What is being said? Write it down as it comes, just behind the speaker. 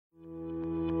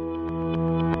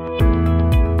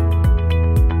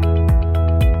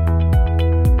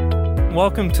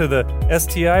welcome to the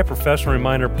STI Professional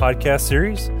Reminder podcast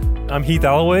series. I'm Heath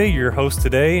Alloway, your host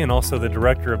today, and also the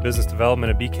Director of Business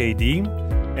Development at BKD.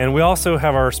 And we also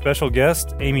have our special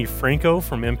guest, Amy Franco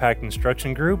from Impact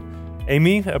Instruction Group.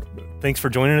 Amy, thanks for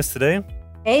joining us today.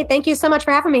 Hey, thank you so much for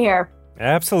having me here.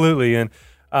 Absolutely. And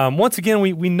once again,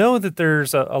 we know that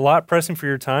there's a lot pressing for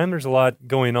your time. There's a lot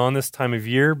going on this time of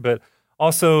year, but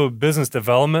also business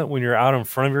development when you're out in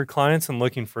front of your clients and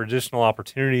looking for additional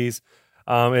opportunities.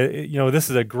 This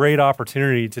is a great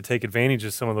opportunity to take advantage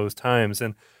of some of those times.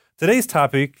 And today's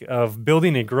topic of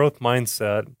building a growth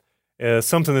mindset is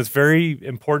something that's very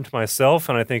important to myself,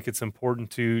 and I think it's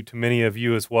important to many of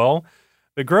you as well.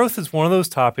 But growth is one of those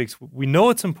topics. We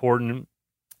know it's important,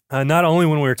 not only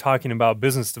when we're talking about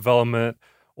business development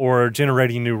or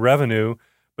generating new revenue,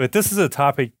 but this is a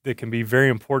topic that can be very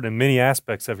important in many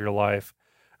aspects of your life.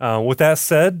 With that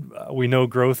said, we know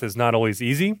growth is not always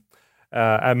easy.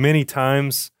 At many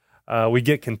times, we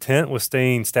get content with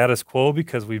staying status quo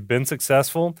because we've been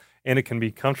successful and it can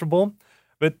be comfortable.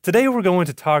 But today we're going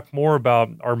to talk more about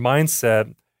our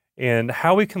mindset and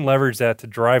how we can leverage that to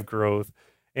drive growth.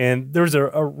 And there's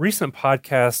a recent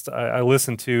podcast I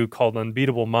listened to called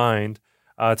Unbeatable Mind.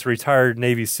 It's a retired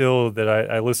Navy SEAL that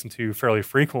I listen to fairly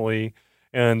frequently.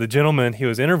 And the gentleman he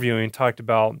was interviewing talked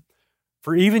about,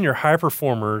 for even your high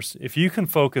performers, if you can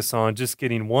focus on just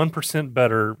getting 1%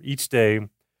 better each day,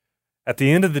 at the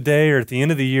end of the day or at the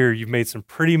end of the year, you've made some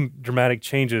pretty dramatic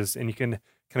changes and you can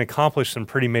accomplish some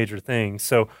pretty major things.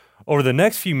 So over the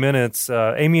next few minutes,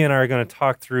 Amy and I are going to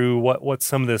talk through what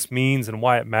some of this means and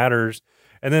why it matters,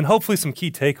 and then hopefully some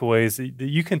key takeaways that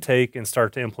you can take and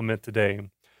start to implement today.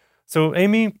 So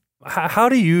Amy, how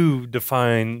do you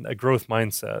define a growth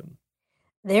mindset?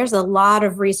 There's a lot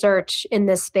of research in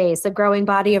this space, a growing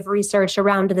body of research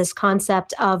around this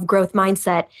concept of growth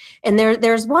mindset. And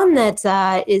there's one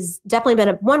that is definitely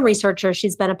one researcher.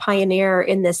 She's been a pioneer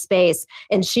in this space,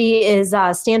 and she is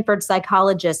Stanford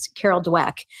psychologist Carol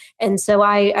Dweck. And so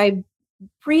I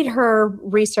read her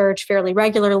research fairly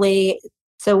regularly.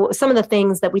 So some of the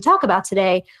things that we talk about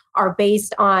today are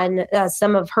based on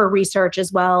some of her research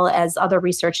as well as other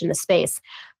research in the space.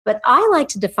 But I like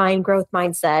to define growth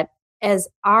mindset as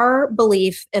our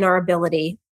belief in our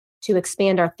ability to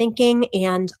expand our thinking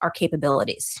and our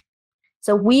capabilities.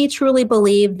 So we truly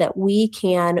believe that we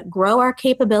can grow our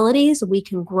capabilities, we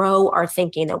can grow our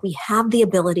thinking, that we have the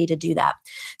ability to do that.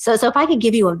 So if I could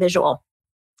give you a visual.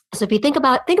 So if you think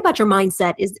about your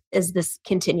mindset is this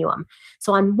continuum.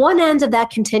 So on one end of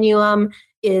that continuum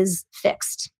is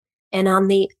fixed, and on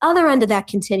the other end of that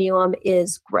continuum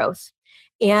is growth.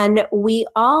 And we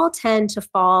all tend to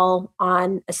fall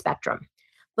on a spectrum.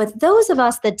 But those of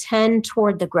us that tend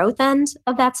toward the growth end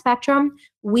of that spectrum,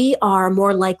 we are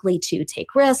more likely to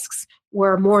take risks.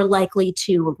 We're more likely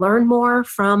to learn more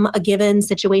from a given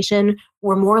situation.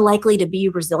 We're more likely to be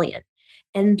resilient.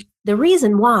 And the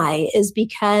reason why is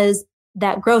because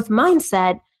that growth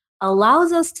mindset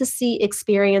allows us to see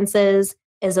experiences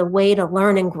as a way to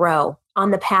learn and grow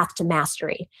on the path to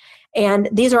mastery. And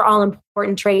these are all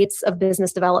important traits of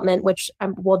business development, which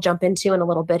we'll jump into in a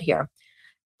little bit here.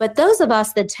 But those of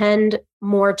us that tend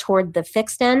more toward the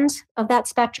fixed end of that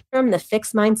spectrum, the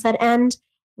fixed mindset end,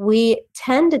 we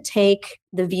tend to take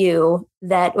the view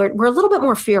that we're a little bit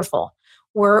more fearful.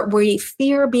 We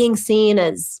fear being seen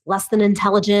as less than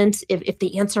intelligent if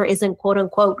the answer isn't quote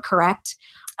unquote correct.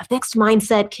 A fixed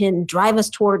mindset can drive us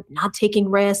toward not taking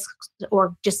risks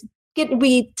or just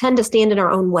we tend to stand in our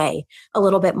own way a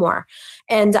little bit more.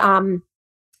 And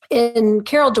in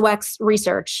Carol Dweck's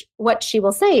research, what she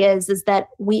will say is that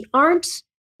we aren't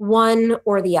one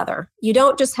or the other. You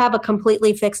don't just have a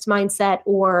completely fixed mindset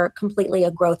or completely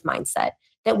a growth mindset,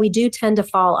 that we do tend to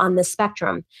fall on the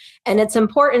spectrum. And it's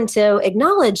important to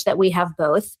acknowledge that we have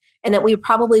both and that we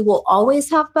probably will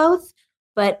always have both,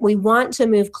 but we want to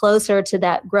move closer to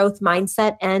that growth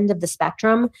mindset end of the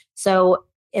spectrum. So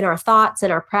in our thoughts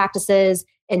and our practices,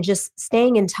 and just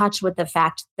staying in touch with the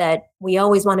fact that we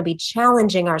always want to be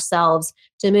challenging ourselves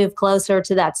to move closer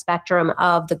to that spectrum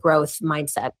of the growth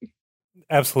mindset.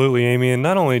 Absolutely, Amy. And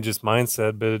not only just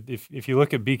mindset, but if you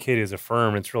look at BKD as a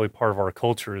firm, it's really part of our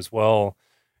culture as well.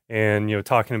 And,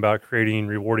 talking about creating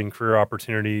rewarding career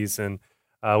opportunities, and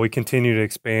we continue to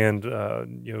expand,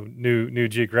 new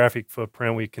geographic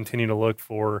footprint. We continue to look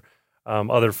for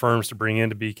other firms to bring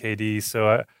into BKD.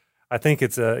 So I think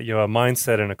it's a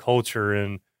mindset and a culture,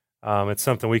 and it's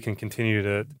something we can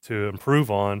continue to improve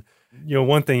on.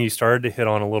 One thing you started to hit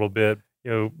on a little bit,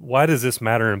 why does this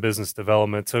matter in business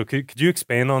development? So could you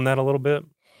expand on that a little bit?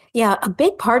 Yeah, a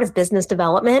big part of business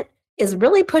development is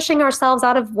really pushing ourselves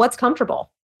out of what's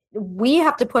comfortable. we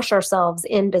have to push ourselves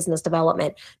in business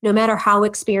development, no matter how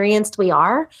experienced we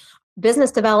are.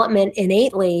 Business development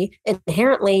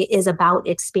inherently is about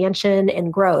expansion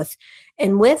and growth.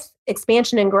 And with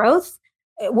expansion and growth,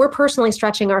 we're personally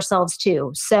stretching ourselves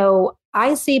too. So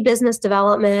I see business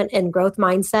development and growth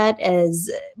mindset as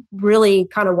really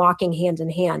kind of walking hand in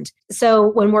hand. So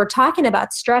when we're talking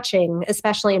about stretching,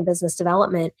 especially in business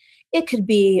development, it could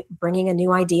be bringing a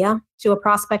new idea to a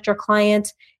prospect or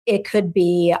client. It could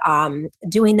be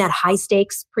doing that high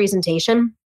stakes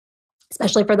presentation,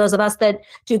 especially for those of us that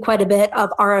do quite a bit of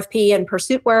RFP and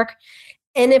pursuit work.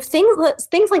 And if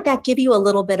things like that give you a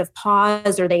little bit of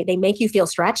pause, or they make you feel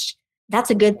stretched, that's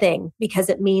a good thing, because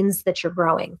it means that you're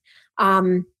growing.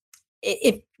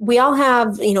 If we all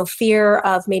have, fear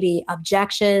of maybe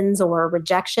objections or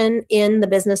rejection in the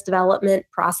business development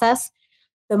process,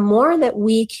 the more that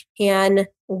we can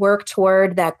work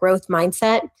toward that growth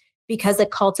mindset, because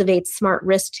it cultivates smart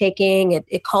risk taking,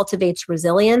 it cultivates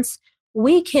resilience,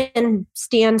 we can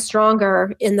stand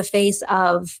stronger in the face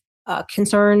of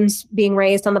concerns being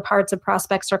raised on the parts of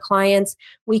prospects or clients.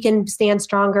 We can stand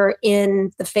stronger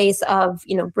in the face of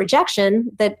rejection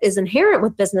that is inherent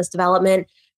with business development,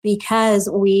 because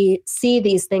we see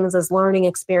these things as learning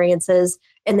experiences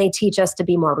and they teach us to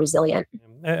be more resilient.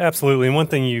 Absolutely. And one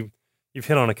thing you've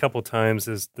hit on a couple of times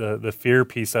is the fear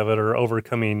piece of it, or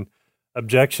overcoming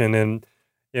objection. And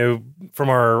from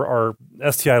our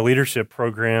STI leadership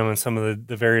program and some of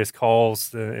the various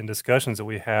calls and discussions that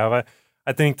we have,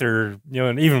 I think they're,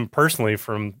 and even personally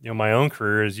from my own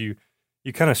career, is you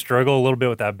kind of struggle a little bit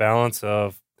with that balance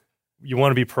of, you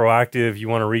want to be proactive, you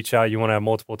want to reach out, you want to have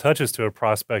multiple touches to a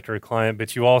prospect or a client,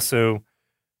 but you also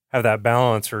have that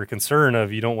balance or concern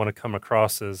of, you don't want to come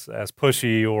across as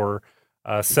pushy or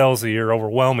salesy or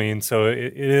overwhelming. So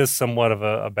it is somewhat of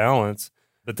a balance.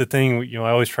 But the thing, I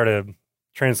always try to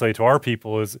translate to our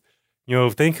people is,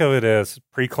 think of it as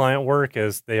pre-client work,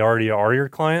 as they already are your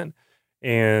client.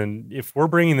 And if we're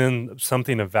bringing in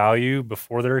something of value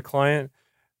before they're a client,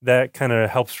 that kind of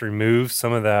helps remove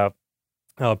some of that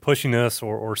pushiness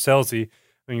or salesy.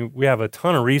 I mean, we have a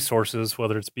ton of resources,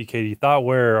 whether it's BKD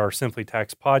ThoughtWare or Simply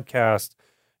Tax podcast,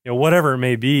 whatever it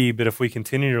may be. But if we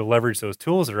continue to leverage those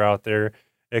tools that are out there,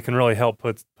 it can really help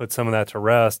put some of that to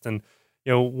rest. And,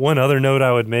 one other note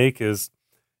I would make is,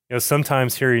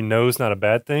 sometimes hearing no is not a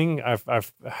bad thing.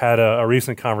 I've had a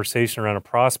recent conversation around a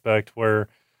prospect where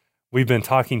we've been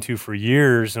talking to for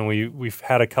years, and we've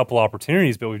had a couple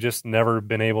opportunities, but we've just never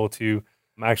been able to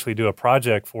actually do a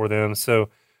project for them. So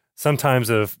sometimes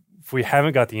if we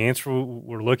haven't got the answer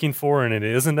we're looking for and it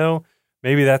is a no,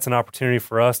 maybe that's an opportunity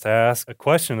for us to ask a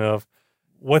question of,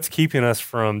 what's keeping us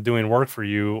from doing work for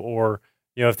you? Or,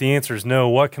 if the answer is no,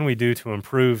 what can we do to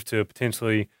improve to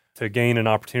potentially to gain an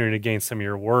opportunity to gain some of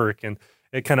your work? And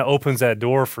it kind of opens that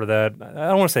door for that, I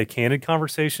don't want to say candid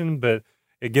conversation, but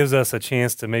it gives us a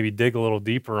chance to maybe dig a little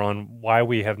deeper on why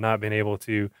we have not been able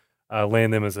to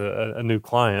land them as a new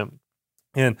client.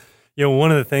 And,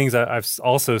 one of the things I've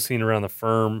also seen around the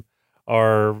firm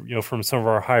are, from some of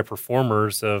our high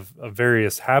performers of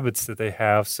various habits that they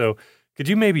have. So could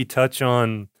you maybe touch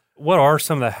on what are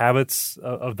some of the habits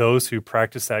of those who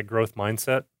practice that growth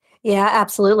mindset? Yeah,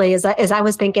 absolutely. As I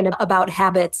was thinking about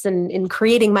habits and in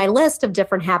creating my list of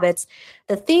different habits,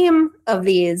 the theme of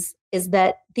these is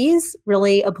that these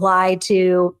really apply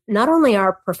to not only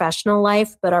our professional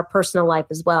life, but our personal life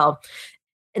as well.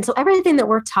 And so everything that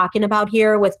we're talking about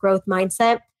here with growth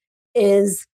mindset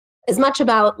is as much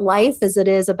about life as it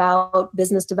is about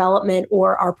business development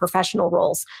or our professional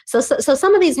roles. So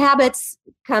some of these habits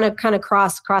kind of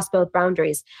cross both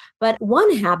boundaries. But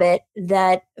one habit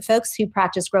that folks who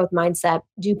practice growth mindset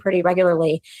do pretty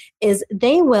regularly is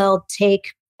they will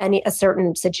take a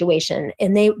certain situation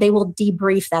and they will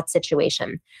debrief that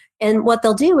situation. And what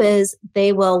they'll do is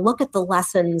they will look at the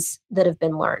lessons that have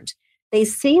been learned. They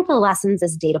see the lessons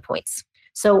as data points.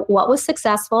 So what was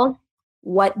successful,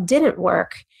 what didn't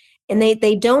work, and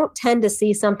they don't tend to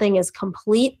see something as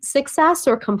complete success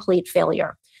or complete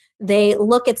failure. They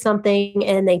look at something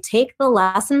and they take the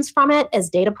lessons from it as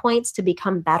data points to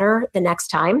become better the next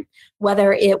time,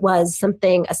 whether it was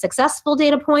a successful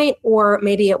data point or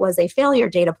maybe it was a failure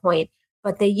data point,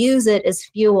 but they use it as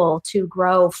fuel to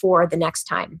grow for the next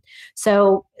time.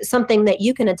 So something that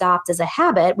you can adopt as a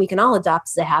habit, we can all adopt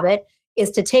as a habit, is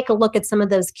to take a look at some of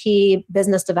those key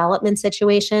business development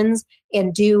situations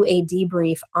and do a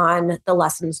debrief on the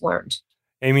lessons learned.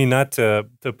 Amy, not to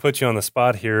put you on the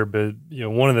spot here, but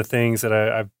one of the things that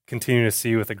I continue to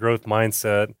see with the growth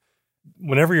mindset,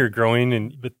 whenever you're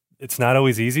growing, but it's not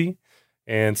always easy,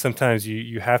 And sometimes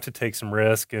you have to take some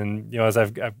risk. And, as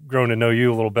I've grown to know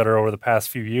you a little better over the past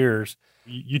few years,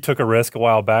 you took a risk a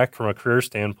while back from a career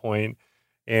standpoint.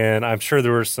 And I'm sure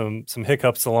there were some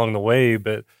hiccups along the way,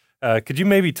 but could you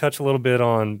maybe touch a little bit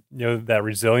on, that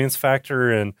resilience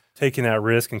factor and taking that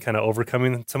risk and kind of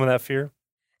overcoming some of that fear?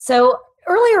 So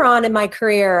earlier on in my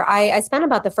career, I spent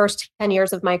about the first 10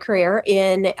 years of my career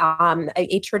in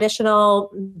a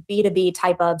traditional B2B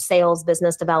type of sales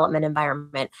business development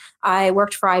environment. I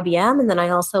worked for IBM, and then I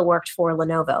also worked for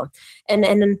Lenovo.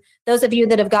 And those of you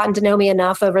that have gotten to know me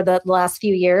enough over the last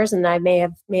few years, and I may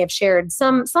have shared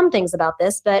some things about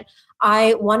this, but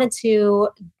I wanted to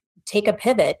take a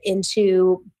pivot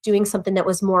into doing something that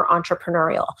was more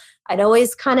entrepreneurial. I'd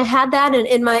always kind of had that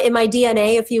in my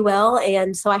DNA, if you will.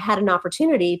 And so I had an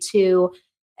opportunity to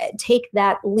take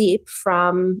that leap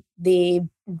from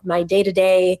my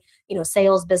day-to-day,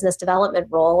 sales business development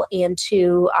role and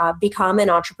to become an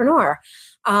entrepreneur.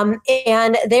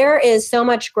 And there is so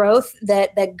much growth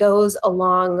that goes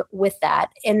along with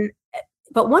that.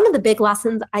 But one of the big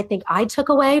lessons I think I took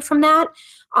away from that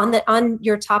on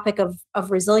your topic of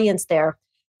resilience there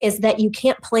is that you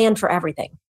can't plan for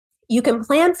everything. You can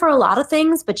plan for a lot of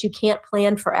things, but you can't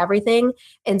plan for everything.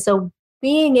 And so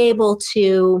being able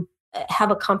to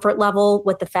have a comfort level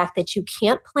with the fact that you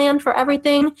can't plan for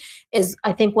everything is,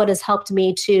 I think, what has helped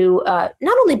me to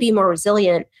not only be more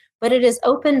resilient, but it has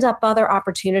opened up other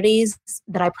opportunities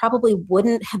that I probably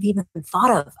wouldn't have even thought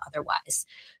of otherwise.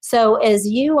 So as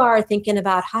you are thinking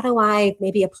about how do I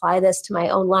maybe apply this to my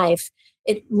own life,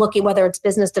 looking whether it's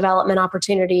business development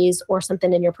opportunities or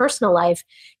something in your personal life,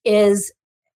 is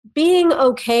being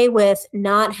okay with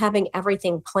not having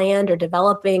everything planned or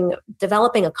developing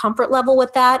a comfort level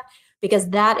with that, because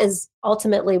that is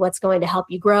ultimately what's going to help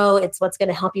you grow. It's what's going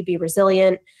to help you be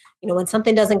resilient. When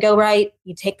something doesn't go right,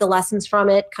 you take the lessons from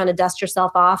it, kind of dust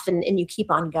yourself off, and you keep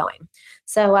on going.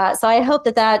 So I hope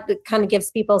that kind of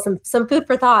gives people some food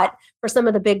for thought for some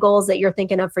of the big goals that you're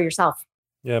thinking of for yourself.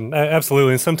 Yeah,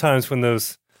 absolutely. And sometimes when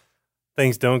those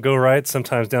things don't go right,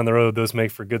 sometimes down the road, those make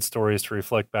for good stories to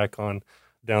reflect back on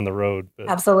down the road. But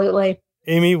absolutely.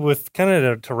 Amy, with kind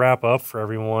of to wrap up for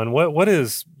everyone, what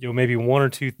is maybe one or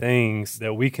two things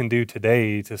that we can do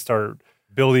today to start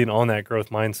building on that growth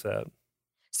mindset?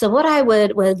 So what I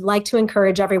would like to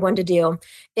encourage everyone to do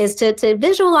is to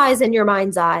visualize in your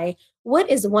mind's eye, what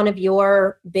is one of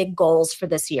your big goals for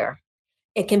this year?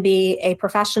 It can be a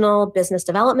professional business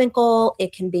development goal.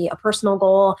 It can be a personal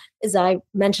goal. As I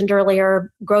mentioned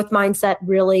earlier, growth mindset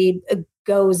really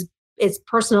it's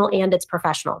personal and it's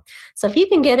professional. So if you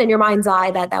can get in your mind's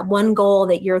eye that one goal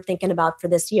that you're thinking about for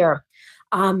this year,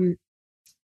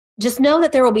 just know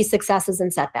that there will be successes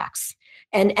and setbacks.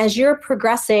 And as you're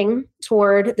progressing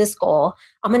toward this goal,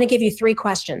 I'm going to give you 3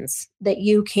 questions that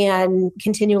you can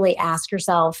continually ask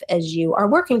yourself as you are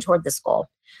working toward this goal.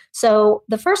 So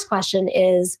the first question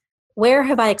is, where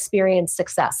have I experienced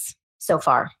success so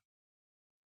far?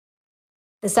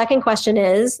 The second question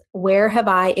is, where have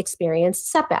I experienced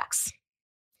setbacks?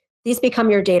 These become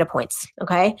your data points,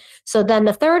 okay? So then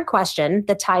the third question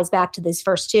that ties back to these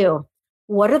first 2,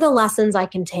 what are the lessons I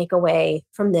can take away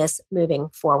from this moving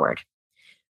forward?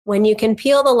 When you can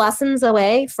peel the lessons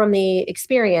away from the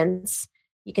experience,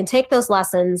 you can take those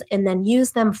lessons and then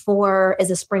use them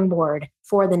as a springboard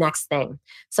for the next thing.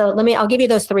 So I'll give you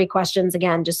those 3 questions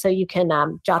again, just so you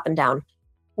can jot them down.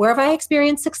 Where have I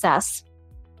experienced success?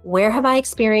 Where have I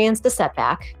experienced a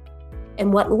setback?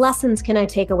 And what lessons can I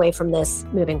take away from this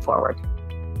moving forward?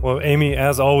 Well, Amy,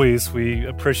 as always, we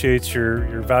appreciate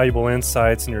your valuable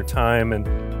insights and your time. And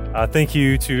thank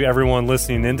you to everyone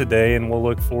listening in today. And we'll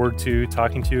look forward to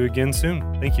talking to you again soon.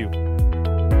 Thank you.